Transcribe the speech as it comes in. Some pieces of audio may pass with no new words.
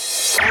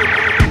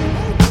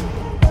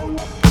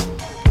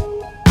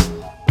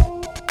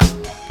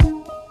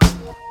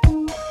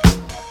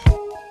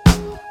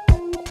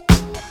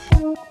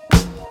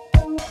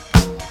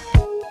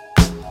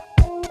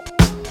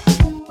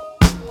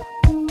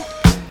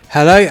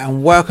Hello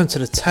and welcome to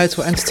the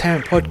Total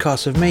Entertainment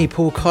Podcast with me,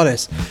 Paul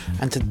Collis,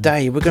 and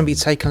today we're going to be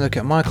taking a look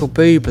at Michael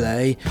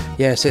Buble,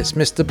 yes it's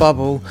Mr.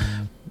 Buble,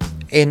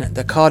 in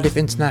the Cardiff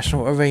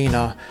International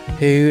Arena,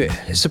 who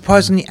is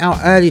surprisingly out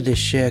early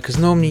this year because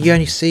normally you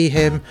only see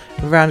him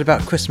around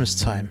about Christmas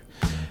time.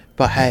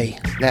 But hey,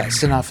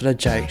 that's enough of the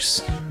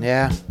jokes,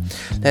 yeah?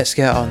 Let's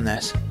get on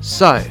this.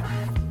 So,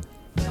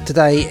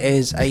 today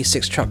is a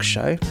 6-truck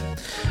show,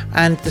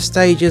 and the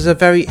stage is a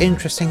very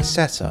interesting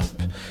setup.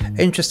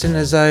 Interesting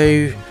as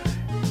though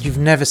you've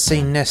never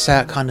seen this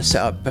kind of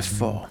setup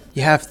before.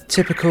 You have the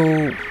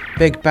typical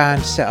big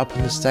band set up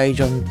on the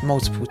stage on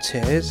multiple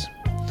tiers,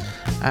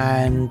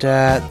 and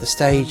the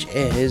stage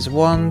is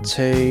 1,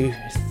 2,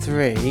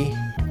 3,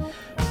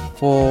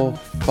 4,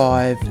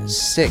 5,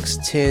 6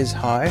 tiers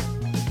high.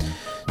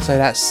 So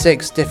that's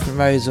 6 different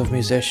rows of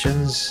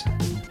musicians,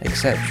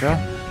 etc.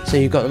 So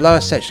you've got the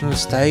lower section of the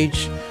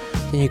stage.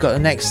 Then you've got the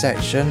next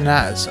section,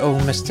 that's all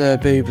Mr.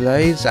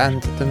 Buble's and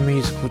the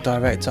musical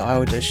director, I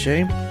would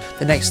assume.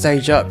 The next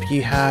stage up,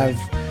 you have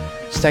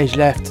stage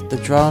left, the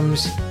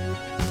drums.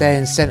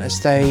 Then centre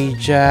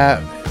stage,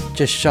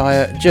 just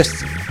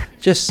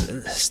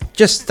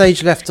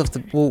stage left of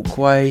the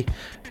walkway,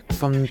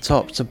 from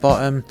top to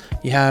bottom,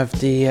 you have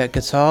the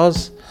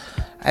guitars.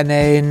 And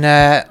then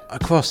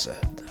across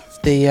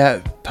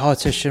the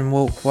partition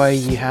walkway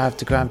you have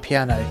the grand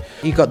piano.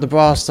 You got the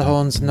brass, the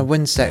horns and the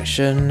wind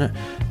section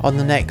on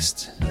the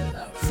next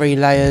 3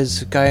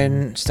 layers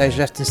going stage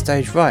left and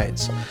stage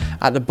right.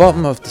 At the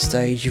bottom of the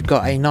stage you've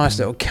got a nice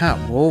little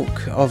catwalk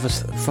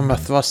from a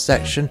thrust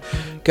section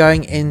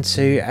going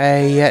into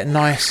a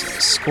nice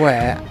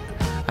square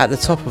at the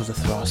top of the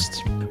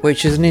thrust,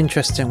 which is an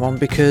interesting one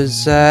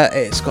because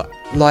it's got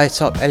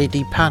light up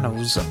LED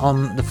panels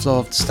on the floor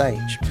of the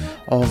stage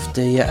of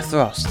the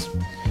thrust.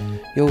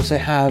 You also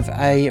have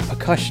a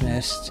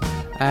percussionist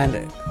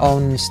and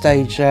on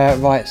stage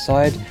right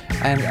side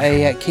and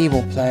a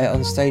keyboard player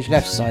on stage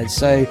left side,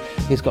 so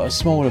he's got a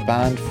smaller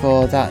band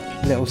for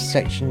that little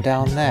section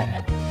down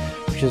there,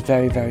 which is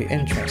very, very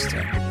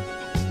interesting.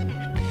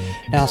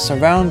 Now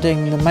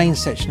surrounding the main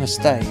section of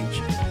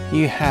stage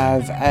you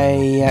have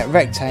a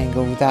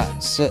rectangle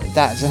that's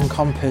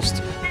encompassed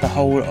the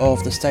whole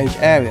of the stage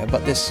area,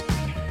 but this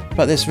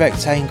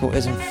rectangle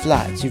isn't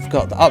flat. You've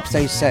got the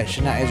upstage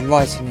section that is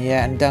right in the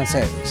air, and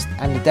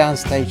the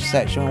downstage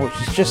section which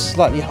is just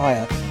slightly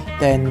higher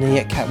than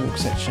the catwalk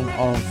section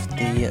of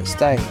the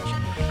stage.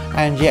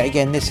 And yet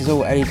again, this is all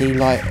LED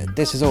light.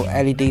 This is all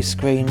LED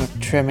screen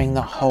trimming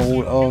the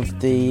whole of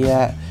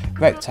the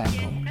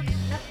rectangle.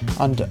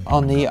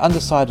 On the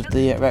underside of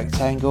the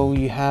rectangle,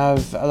 you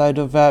have a load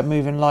of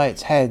moving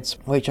light heads,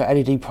 which are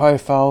LED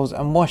profiles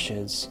and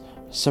washers,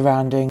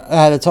 surrounding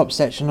the top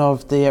section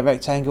of the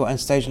rectangle and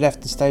stage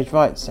left and stage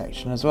right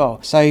section as well.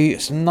 So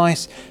some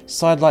nice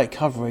side light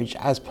coverage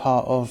as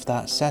part of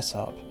that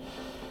setup.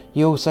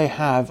 You also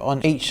have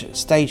on each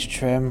stage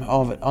trim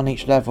on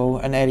each level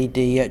an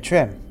LED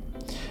trim,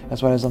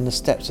 as well as on the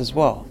steps as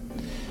well.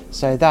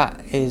 So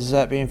that is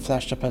being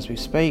flashed up as we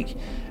speak,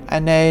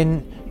 and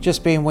then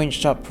just being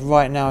winched up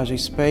right now as we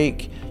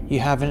speak,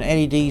 you have an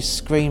LED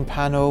screen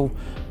panel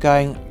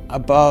going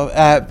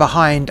above,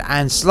 behind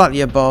and slightly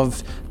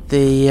above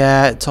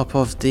the top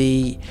of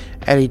the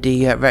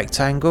LED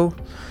rectangle,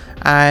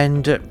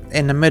 and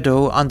in the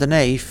middle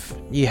underneath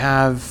you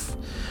have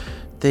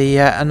the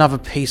another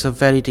piece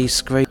of LED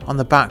screen on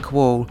the back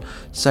wall,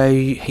 so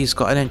he's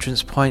got an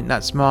entrance point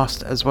that's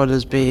masked as well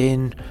as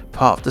being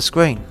part of the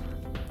screen.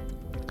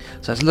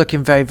 So it's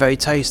looking very, very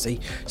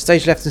tasty.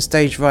 Stage left and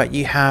stage right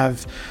you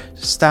have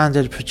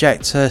standard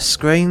projector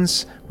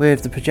screens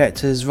with the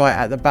projectors right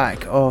at the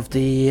back of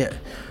the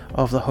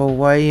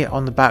hallway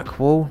on the back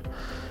wall,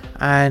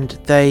 and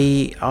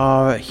they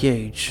are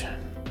huge.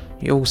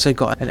 You also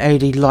got an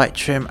LED light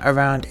trim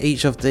around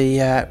each of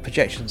the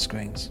projection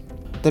screens.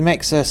 The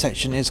mixer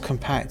section is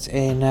compact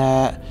in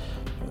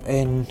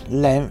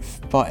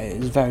length, but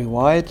it is very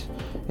wide.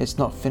 It's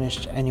not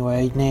finished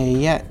anywhere near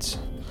yet.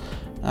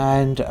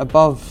 And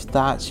above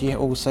that you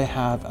also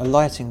have a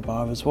lighting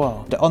bar as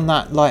well. On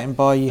that lighting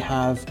bar you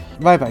have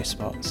robo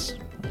spots.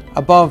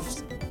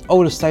 Above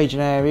all the staging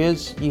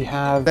areas you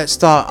have, let's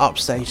start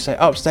upstage. So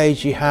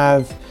upstage you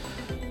have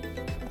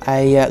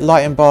a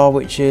lighting bar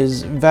which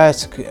is in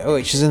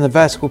the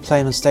vertical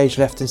plane on stage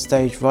left and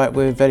stage right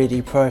with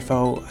LED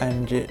profile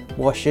and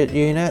washer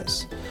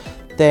units.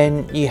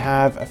 Then you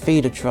have a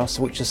feeder truss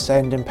which is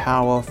sending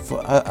power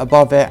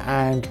above it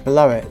and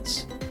below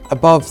it.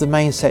 Above the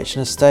main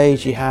section of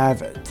stage you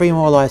have 3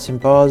 more lighting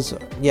bars,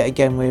 yet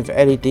again with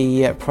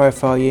LED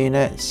profile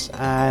units,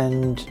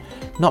 and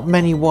not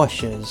many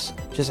washers,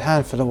 just a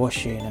handful of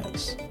wash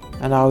units.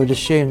 And I would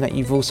assume that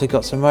you've also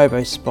got some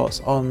robo spots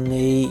on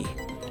the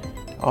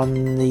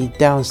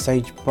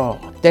downstage bar.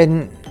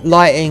 Then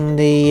lighting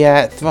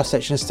the thrust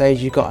section of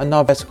stage you've got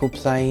another vertical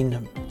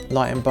plane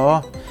lighting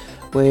bar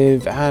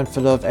with a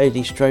handful of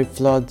LED strobe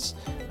floods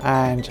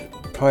and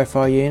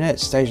profile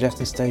units, stage left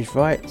and stage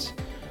right.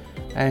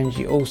 And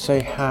you also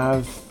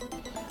have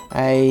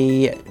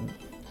a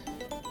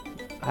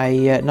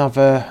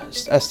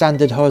a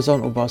standard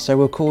horizontal bar, so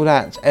we'll call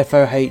that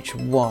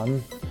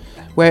FOH1,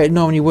 where it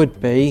normally would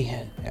be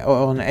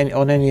on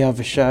any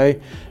other show,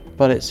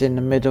 but it's in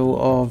the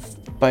middle of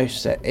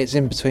both it's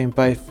in between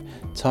both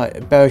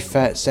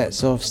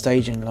sets of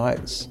staging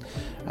lights,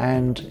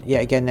 and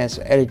yet again there's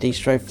LED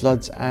strobe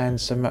floods and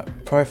some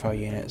profile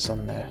units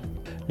on there.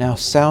 Now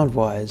sound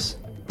wise,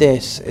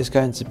 this is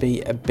going to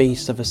be a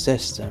beast of a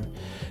system.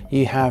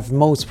 You have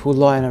multiple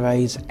line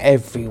arrays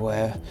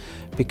everywhere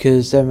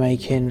because they're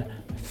making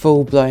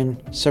full-blown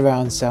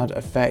surround sound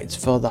effects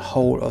for the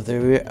whole of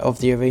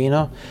the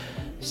arena.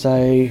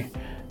 So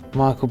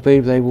Michael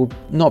Buble will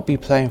not be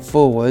playing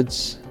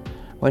forwards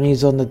when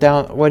he's on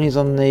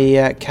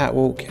the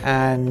catwalk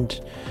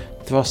and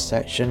thrust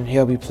section.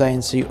 He'll be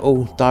playing to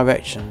all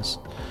directions,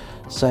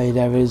 so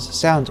there is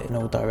sound in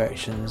all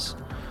directions.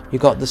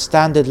 You've got the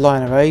standard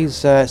line arrays,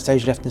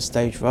 stage left and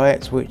stage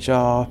right, which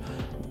are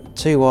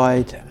 2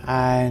 wide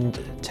and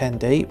 10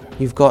 deep.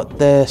 You've got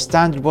the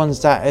standard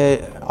ones that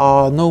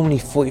are normally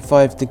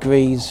 45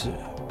 degrees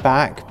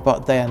back,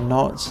 but they are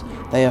not.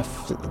 They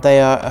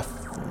are a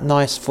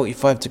nice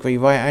 45-degree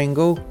right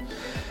angle,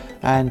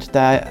 and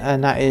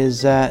that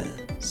is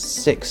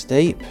 6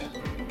 deep.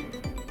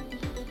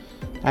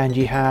 And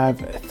you have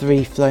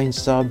 3 flown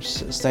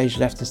subs, stage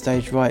left and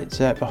stage right,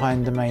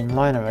 behind the main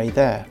line array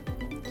there.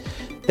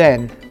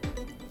 Then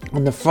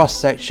on the thrust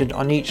section,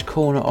 on each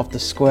corner of the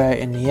square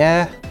in the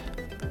air,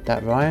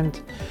 that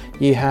rhymed,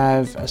 you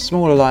have a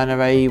smaller line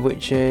array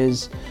which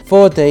is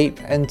 4 deep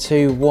and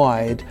 2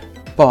 wide,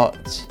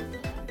 but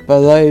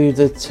below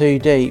the 2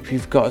 deep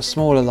you've got a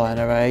smaller line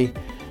array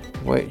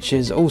which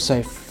is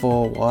also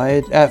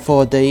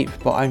 4 deep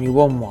but only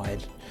 1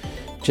 wide,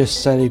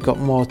 just so you've got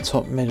more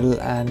top, middle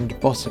and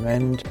bottom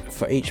end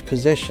for each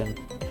position.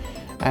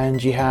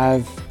 And you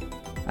have,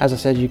 as I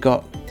said, you've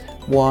got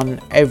one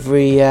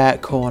every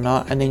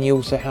corner, and then you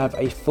also have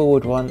a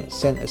forward one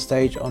centre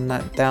stage on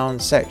that down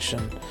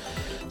section.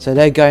 So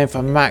they're going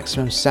for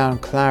maximum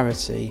sound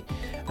clarity,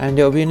 and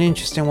it'll be an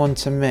interesting one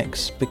to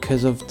mix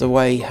because of the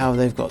way how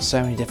they've got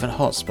so many different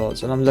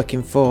hotspots, and I'm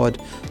looking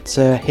forward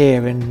to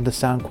hearing the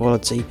sound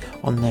quality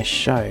on this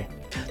show.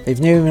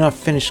 They've nearly enough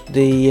finished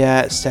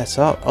the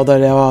setup, although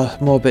there are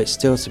more bits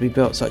still to be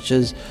built, such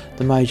as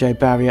the Mojo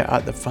barrier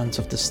at the front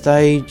of the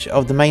stage,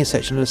 of the main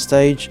section of the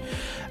stage,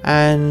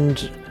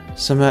 and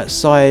some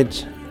side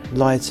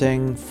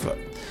lighting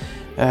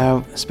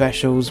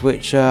specials,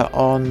 which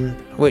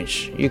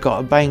you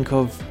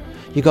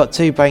got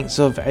 2 banks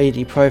of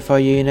LED profile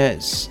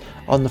units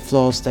on the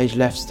floor, stage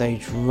left,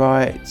 stage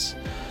right,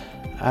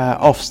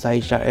 off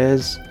stage that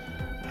is,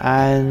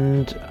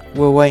 and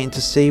we're waiting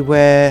to see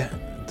where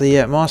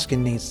the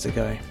masking needs to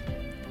go.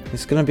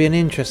 It's going to be an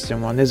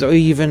interesting one. There's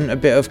even a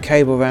bit of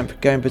cable ramp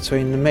going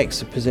between the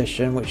mixer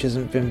position, which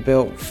hasn't been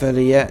built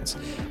fully yet,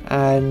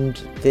 and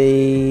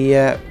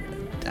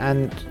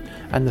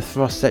the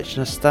thrust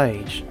section of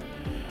stage.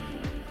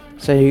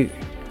 So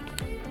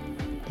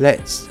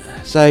there's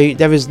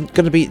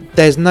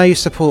no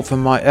support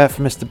from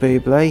Mr.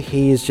 Buble.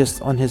 He is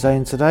just on his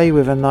own today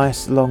with a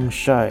nice long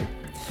show.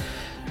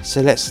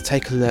 So let's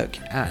take a look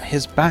at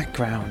his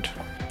background.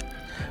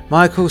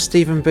 Michael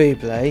Stephen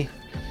Buble,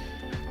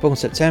 born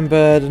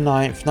September the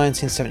 9th,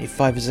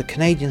 1975, is a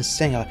Canadian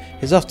singer.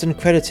 He is often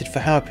credited for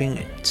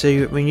helping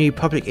to renew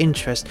public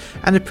interest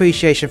and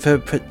appreciation for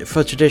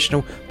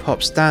traditional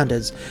pop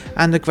standards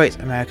and the Great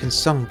American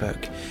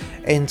Songbook.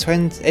 In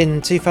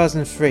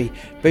 2003,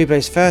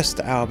 Buble's first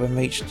album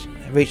reached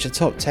the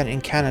top 10 in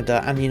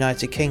Canada and the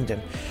United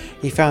Kingdom.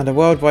 He found a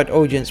worldwide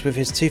audience with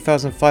his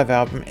 2005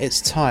 album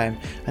It's Time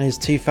and his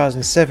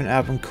 2007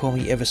 album Call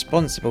Me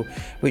Irresponsible,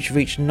 which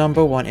reached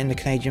number 1 in the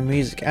Canadian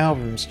Music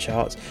Albums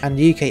Chart and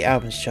the UK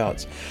Albums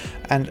Chart,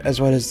 and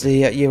as well as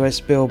the US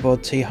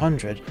Billboard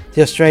 200,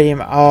 the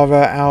Australian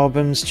ARA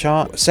Albums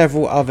Chart,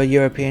 several other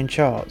European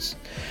charts.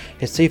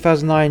 His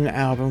 2009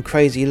 album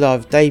Crazy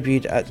Love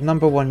debuted at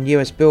number 1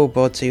 US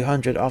Billboard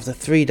 200 after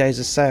 3 days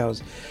of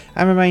sales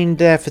and remained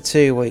there for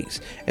 2 weeks.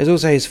 It was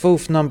also his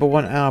 4th number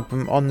 1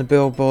 album on the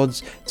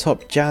Billboard's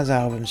Top Jazz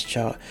Albums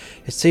chart.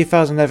 His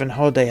 2011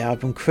 holiday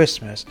album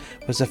Christmas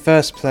was the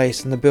first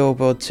place in the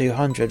Billboard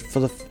 200 for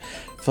the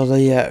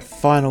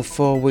final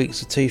 4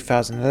 weeks of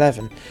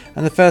 2011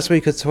 and the first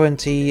week of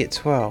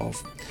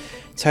 2012.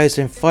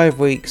 Totaling 5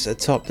 weeks on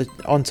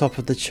top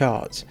of the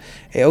chart.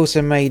 It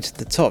also made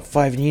the top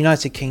 5 in the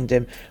United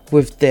Kingdom.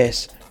 With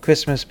this,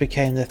 Christmas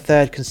became the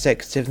 3rd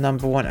consecutive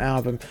number 1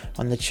 album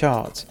on the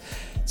chart.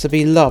 To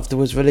Be Loved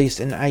was released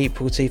in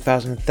April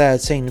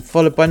 2013,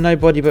 followed by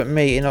Nobody But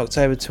Me in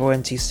October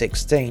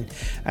 2016,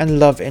 and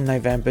Love in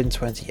November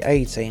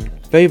 2018.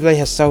 Buble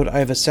has sold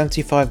over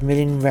 75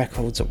 million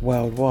records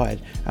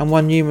worldwide, and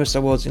won numerous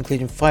awards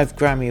including 5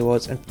 Grammy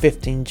Awards and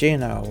 15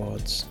 Juno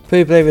Awards.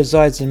 Buble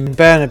resides in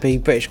Burnaby,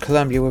 British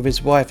Columbia with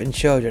his wife and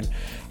children.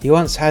 He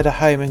once had a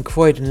home in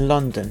Croydon,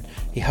 London.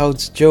 He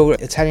holds dual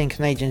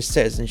Italian-Canadian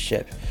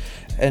citizenship.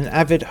 An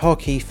avid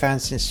hockey fan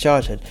since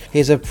childhood, he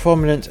is a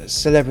prominent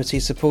celebrity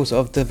supporter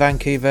of the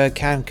Vancouver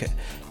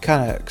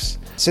Canucks.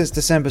 Since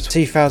December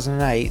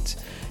 2008,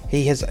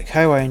 he has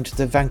co-owned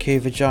the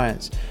Vancouver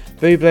Giants.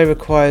 Buble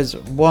requires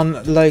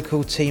one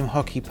local team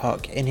hockey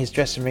puck in his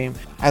dressing room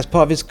as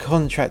part of his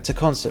contract to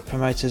concert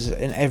promoters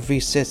in every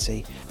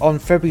city. On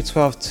February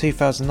 12,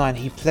 2009,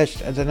 he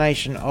pledged a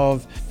donation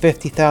of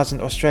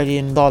 50,000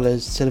 Australian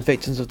dollars to the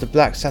victims of the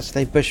Black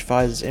Saturday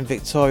bushfires in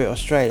Victoria,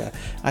 Australia,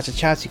 at a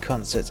charity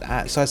concert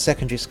at Side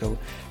Secondary School.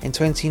 In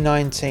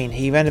 2019,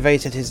 he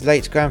renovated his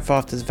late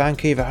grandfather's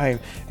Vancouver home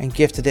and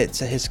gifted it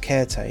to his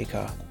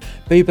caretaker.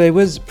 Buble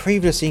was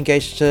previously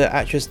engaged to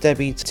actress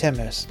Debbie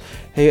Timmis,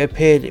 who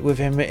appeared with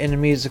him in the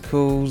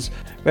musicals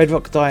Red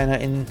Rock Diner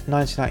in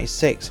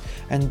 1996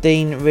 and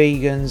Dean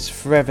Regan's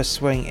Forever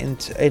Swing in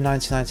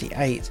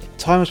 1998.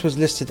 Timmis was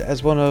listed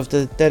as one of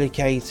the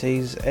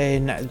dedicators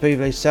in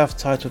Buble's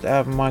self-titled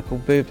album Michael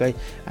Buble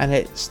and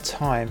It's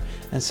Time,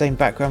 and sang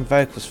background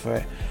vocals for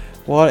it.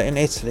 While in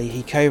Italy,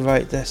 he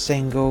co-wrote the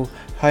single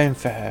Home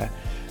for her.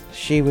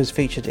 She was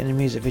featured in the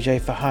music video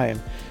for Home.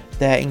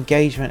 Their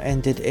engagement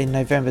ended in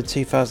November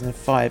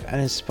 2005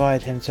 and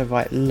inspired him to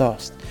write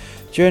Lost.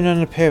 During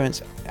an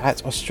appearance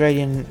at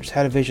Australian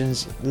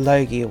television's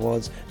Logie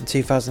Awards in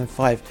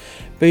 2005,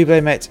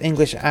 Buble met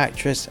English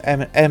actress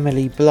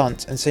Emily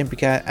Blunt and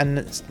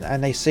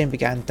they soon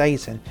began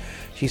dating.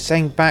 She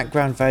sang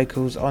background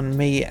vocals on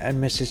Me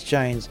and Mrs.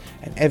 Jones,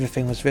 and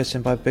everything was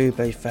written by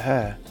Buble for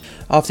her.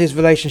 After his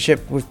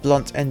relationship with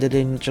Blunt ended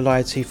in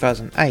July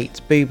 2008,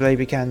 Buble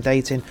began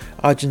dating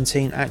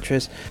Argentine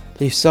actress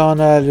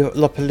Luciana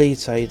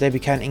Lopolito. They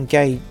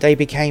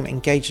became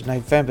engaged in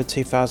November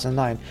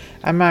 2009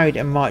 and married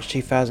in March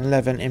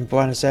 2011 in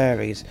Buenos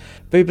Aires.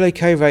 Buble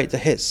co-wrote the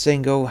hit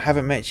single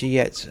Haven't Met You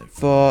Yet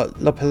for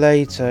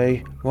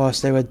Lopolito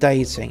whilst they were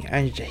dating,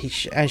 and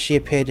she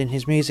appeared in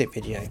his music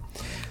video.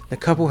 The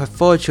couple have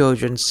 4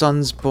 children,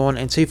 sons born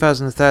in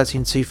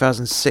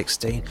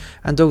 2013-2016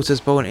 and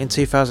daughters born in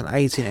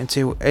 2018 and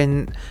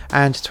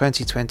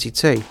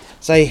 2022.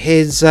 So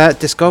his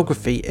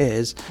discography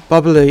is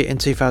Buble in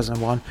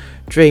 2001,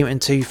 Dream in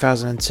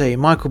 2002,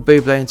 Michael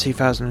Buble in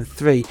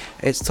 2003,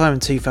 It's Time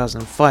in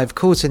 2005,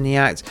 Caught in the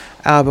Act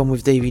album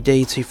with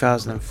DVD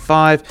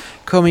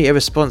 2005, Call Me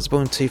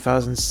Irresponsible in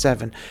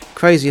 2007,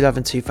 Crazy Love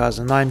in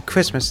 2009,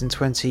 Christmas in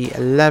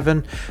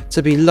 2011,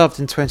 To Be Loved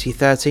in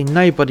 2013,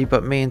 Nobody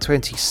But Me in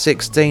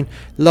 2016,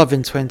 Love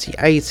in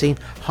 2018,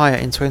 Higher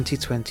in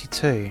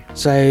 2022.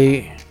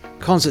 So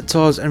concert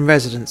tours and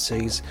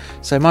residencies.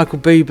 So Michael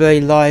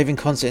Buble live in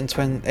concert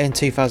in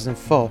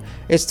 2004.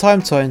 It's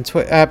Time tour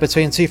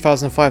between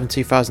 2005 and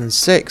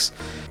 2006.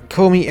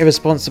 Call Me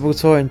Irresponsible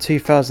tour in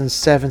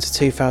 2007 to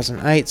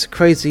 2008.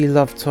 Crazy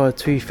Love tour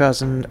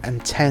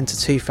 2010 to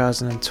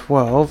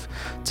 2012.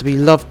 To Be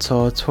Loved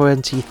tour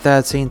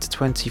 2013 to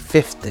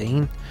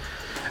 2015.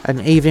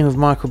 An Evening with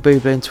Michael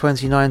Buble in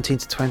 2019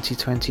 to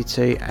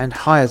 2022, and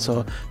Higher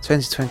Tour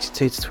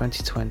 2022 to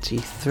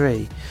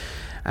 2023.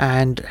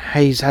 And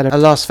he's had a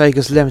Las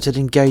Vegas limited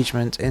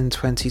engagement in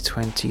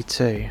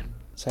 2022.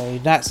 So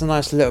that's a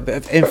nice little bit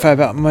of info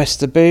about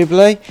Mr.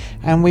 Buble,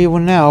 and we will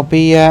now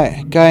be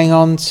going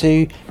on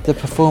to the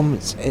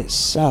performance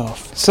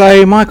itself.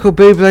 So Michael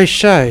Buble's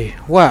show,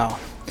 well,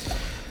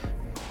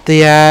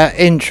 the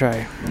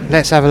intro,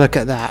 let's have a look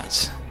at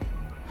that.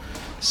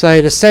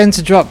 So the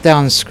centre drop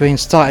down screen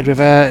started with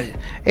an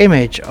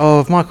image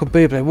of Michael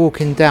Buble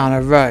walking down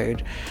a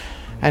road,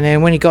 and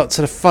then when he got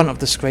to the front of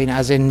the screen,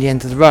 as in the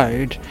end of the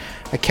road,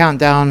 a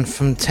countdown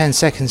from 10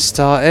 seconds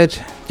started.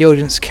 The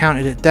audience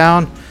counted it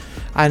down,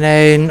 and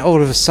then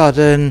all of a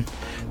sudden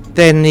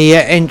then the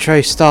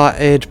intro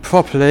started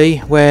properly,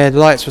 where the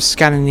lights were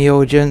scanning the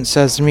audience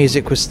as the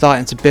music was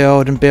starting to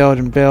build and build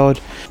and build.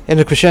 In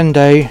the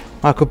crescendo,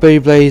 Michael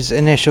Buble's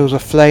initials were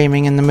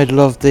flaming in the middle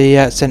of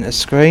the centre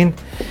screen,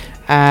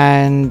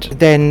 and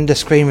then the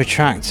screen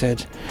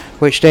retracted,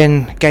 which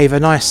then gave a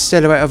nice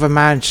silhouette of a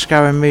man,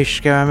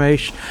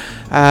 Scaramouche,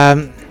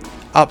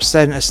 up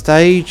centre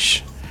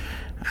stage,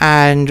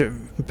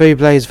 and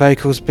Buble's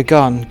vocals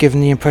begun, giving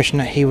the impression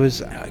that he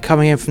was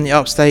coming in from the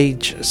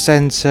upstage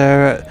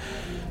centre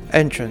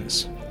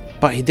entrance,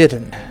 but he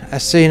didn't.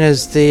 As soon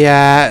as the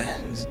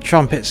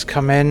trumpets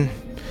come in,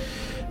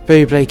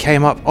 Buble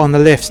came up on the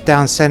lift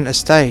down centre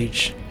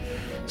stage,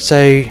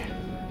 so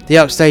the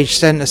upstage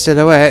centre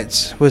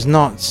silhouette was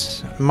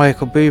not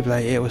Michael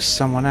Buble, it was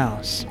someone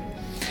else.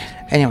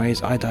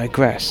 Anyways, I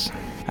digress.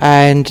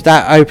 And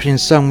that opening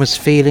song was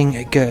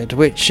Feeling Good,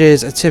 which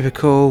is a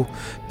typical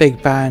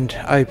big band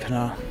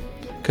opener,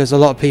 because a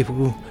lot of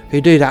people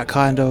who do that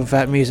kind of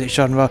music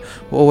genre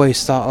will always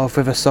start off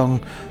with a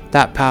song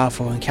that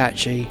powerful and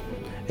catchy.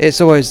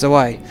 It's always the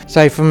way.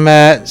 So from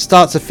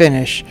start to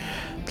finish,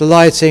 the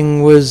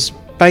lighting was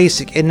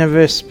basic in the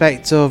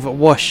respect of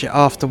wash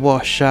after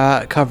wash,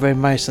 covering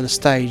most of the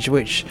stage,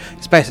 which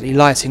is basically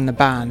lighting the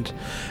band.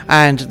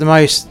 And the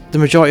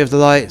majority of the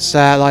lights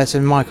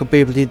lighting Michael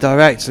Buble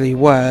directly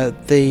were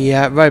the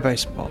robo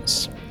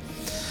spots,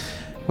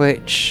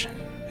 which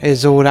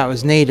is all that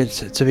was needed,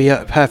 to be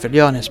perfectly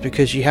honest,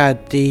 because you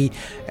had the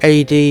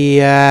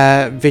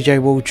LED video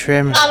wall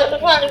trim,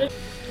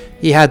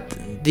 you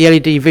had the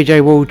LED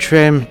video wall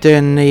trim,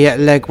 doing the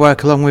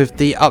legwork along with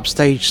the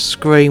upstage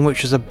screen,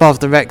 which was above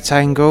the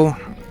rectangle,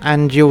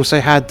 and you also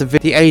had the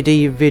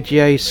LED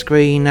video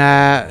screen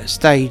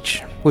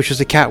stage, which was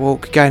the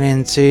catwalk going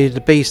into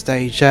the B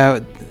stage,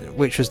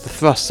 which was the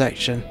thrust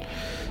section.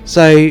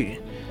 So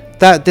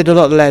that did a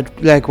lot of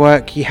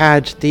legwork. You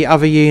had the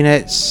other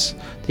units,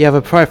 the other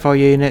profile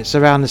units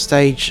around the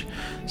stage,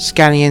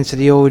 scanning into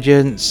the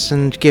audience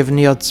and giving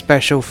the odd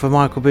special for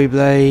Michael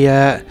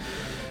Buble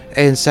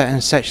in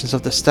certain sections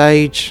of the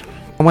stage.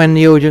 And when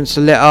the audience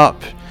were lit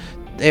up,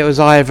 it was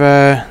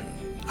either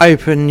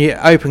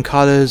open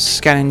colours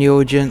scanning the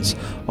audience,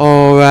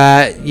 or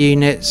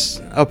units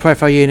or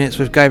profile units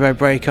with gobo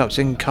breakups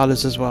in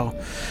colours as well.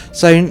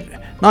 So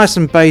nice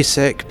and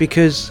basic,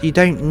 because you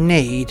don't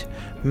need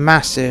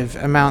massive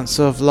amounts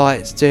of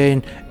lights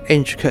doing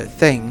intricate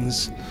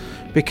things,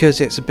 because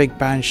it's a big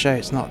band show.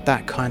 It's not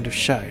that kind of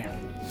show,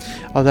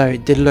 although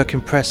it did look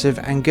impressive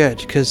and good,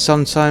 because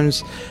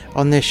sometimes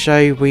on this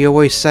show we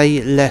always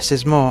say less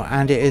is more,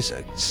 and it is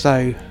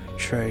so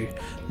true.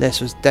 Less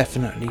was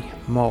definitely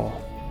more.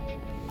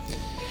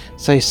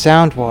 So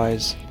sound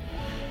wise,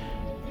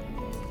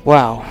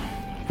 wow,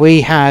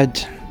 we had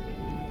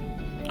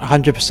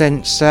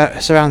 100%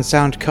 surround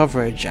sound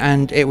coverage,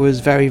 and it was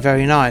very,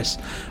 very nice,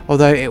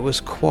 although it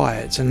was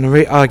quiet, and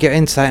I'll get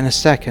into that in a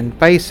second.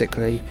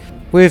 Basically,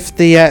 with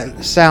the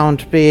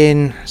sound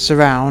being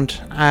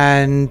surround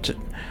and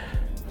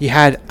you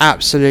had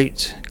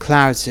absolute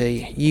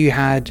clarity, you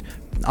had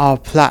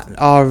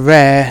our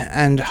rare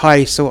and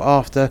highly sought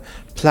after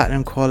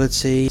platinum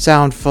quality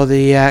sound for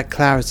the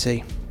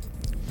clarity.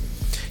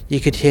 You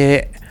could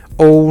hear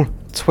all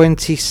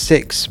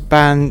 26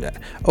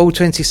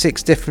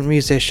 different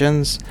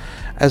musicians,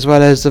 as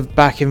well as the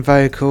backing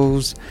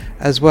vocals,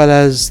 as well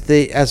as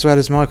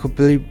Michael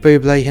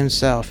Buble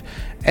himself.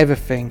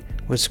 Everything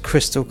was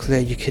crystal clear.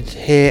 You could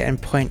hear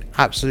and point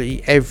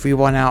absolutely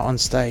everyone out on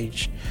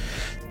stage.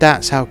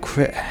 That's how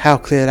clear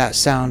that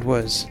sound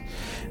was.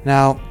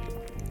 Now,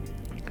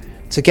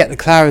 to get the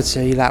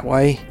clarity that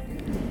way,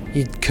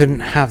 you couldn't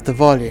have the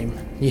volume.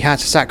 You had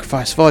to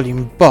sacrifice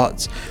volume,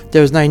 but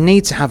there was no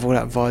need to have all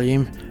that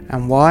volume.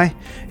 And why?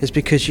 It's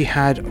because you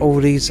had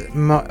all these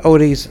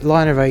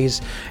line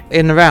arrays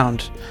in the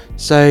round,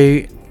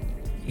 so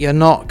you're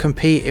not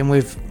competing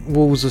with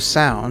walls of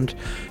sound,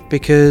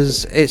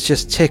 because it's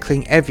just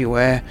tickling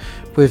everywhere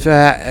with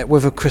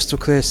a crystal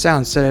clear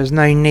sound. So there's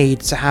no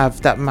need to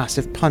have that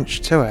massive punch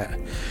to it,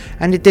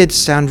 and it did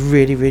sound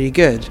really, really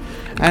good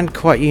and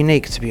quite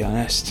unique, to be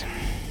honest.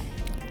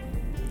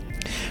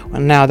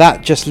 And now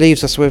that just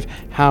leaves us with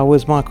how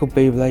was Michael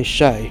Buble's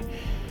show.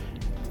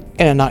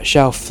 In a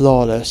nutshell,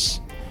 flawless.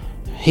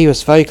 He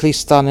was vocally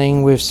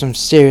stunning with some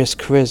serious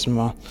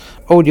charisma.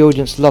 All the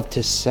audience loved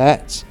his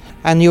set,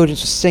 and the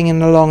audience was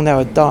singing along, they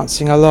were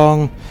dancing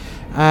along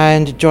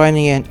and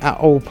joining in at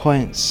all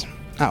points.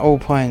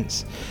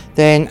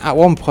 Then at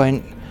one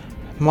point,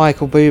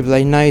 Michael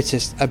Buble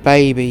noticed a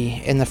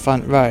baby in the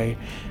front row,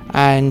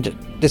 and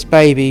this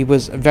baby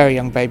was a very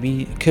young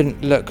baby.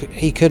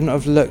 He couldn't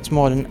have looked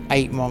more than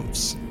 8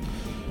 months.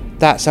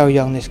 That's how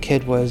young this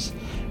kid was.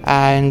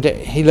 And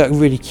he looked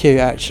really cute,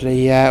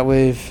 actually,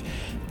 with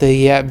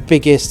the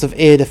biggest of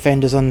ear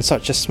defenders on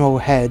such a small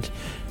head,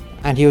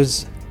 and he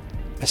was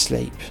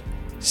asleep.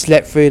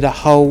 Slept through the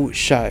whole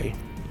show.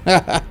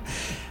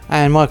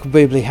 And Michael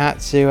Buble had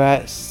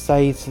to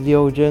say to the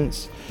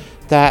audience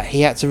that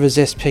he had to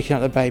resist picking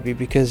up the baby,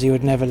 because he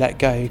would never let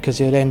go, because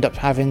he would end up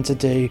having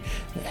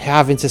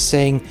to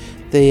sing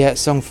the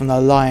song from The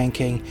Lion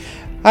King.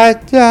 No,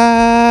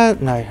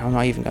 I'm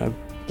not even going to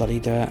bloody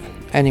do it.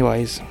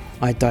 Anyways,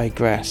 I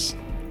digress.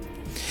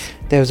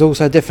 There was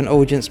also a different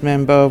audience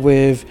member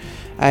with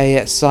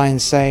a sign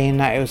saying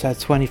that it was her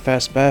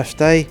 21st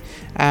birthday,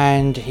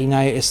 and he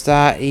noticed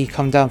that. He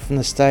come down from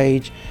the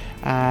stage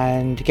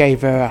and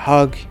gave her a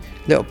hug,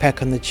 little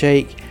peck on the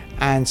cheek,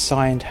 and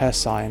signed her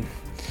sign.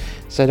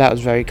 So that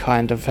was very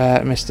kind of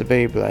Mr.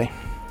 Buble.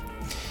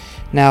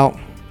 Now,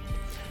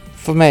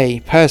 for me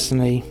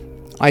personally,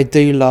 I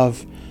do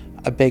love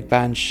a big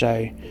band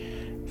show.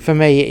 For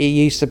me, it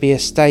used to be a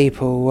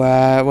staple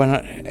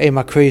in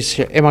my cruise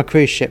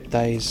ship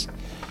days,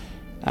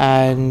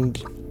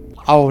 and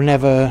I'll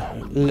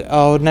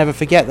never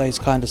forget those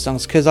kind of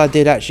songs, because I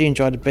did actually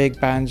enjoy the big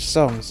band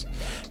songs.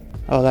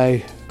 Although,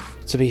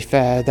 to be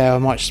fair, they were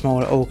much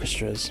smaller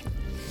orchestras,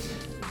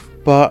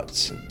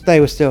 but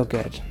they were still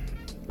good.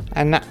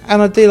 And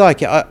I do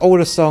like it. All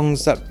the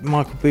songs that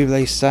Michael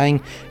Buble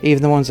sang,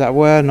 even the ones that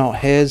were not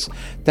his,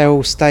 they're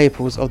all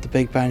staples of the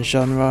big band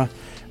genre,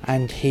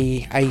 and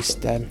he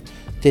aced them.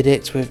 Did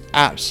it with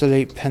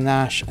absolute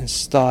panache and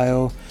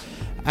style,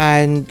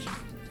 and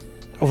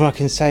all I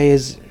can say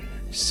is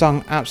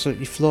sung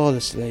absolutely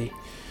flawlessly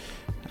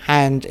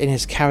and in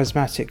his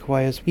charismatic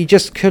way. You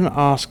just couldn't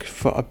ask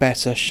for a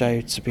better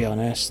show, to be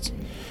honest.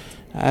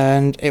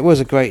 And it was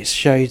a great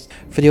show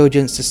for the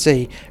audience to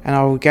see, and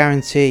I will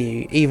guarantee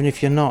you, even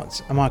if you're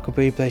not a Michael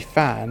Buble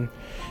fan,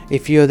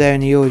 if you're there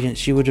in the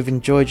audience, you would have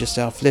enjoyed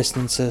yourself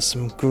listening to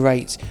some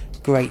great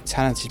great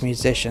talented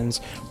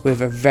musicians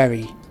with a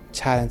very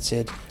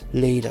talented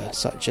leader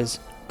such as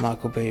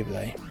Michael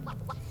Buble.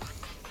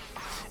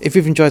 If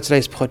you've enjoyed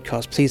today's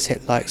podcast, please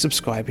hit like,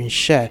 subscribe and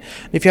share.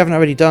 And if you haven't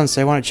already done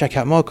so, why not check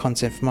out more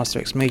content from Master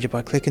X Media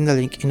by clicking the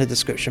link in the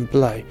description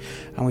below.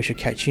 And we shall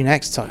catch you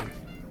next time.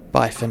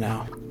 Bye for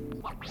now.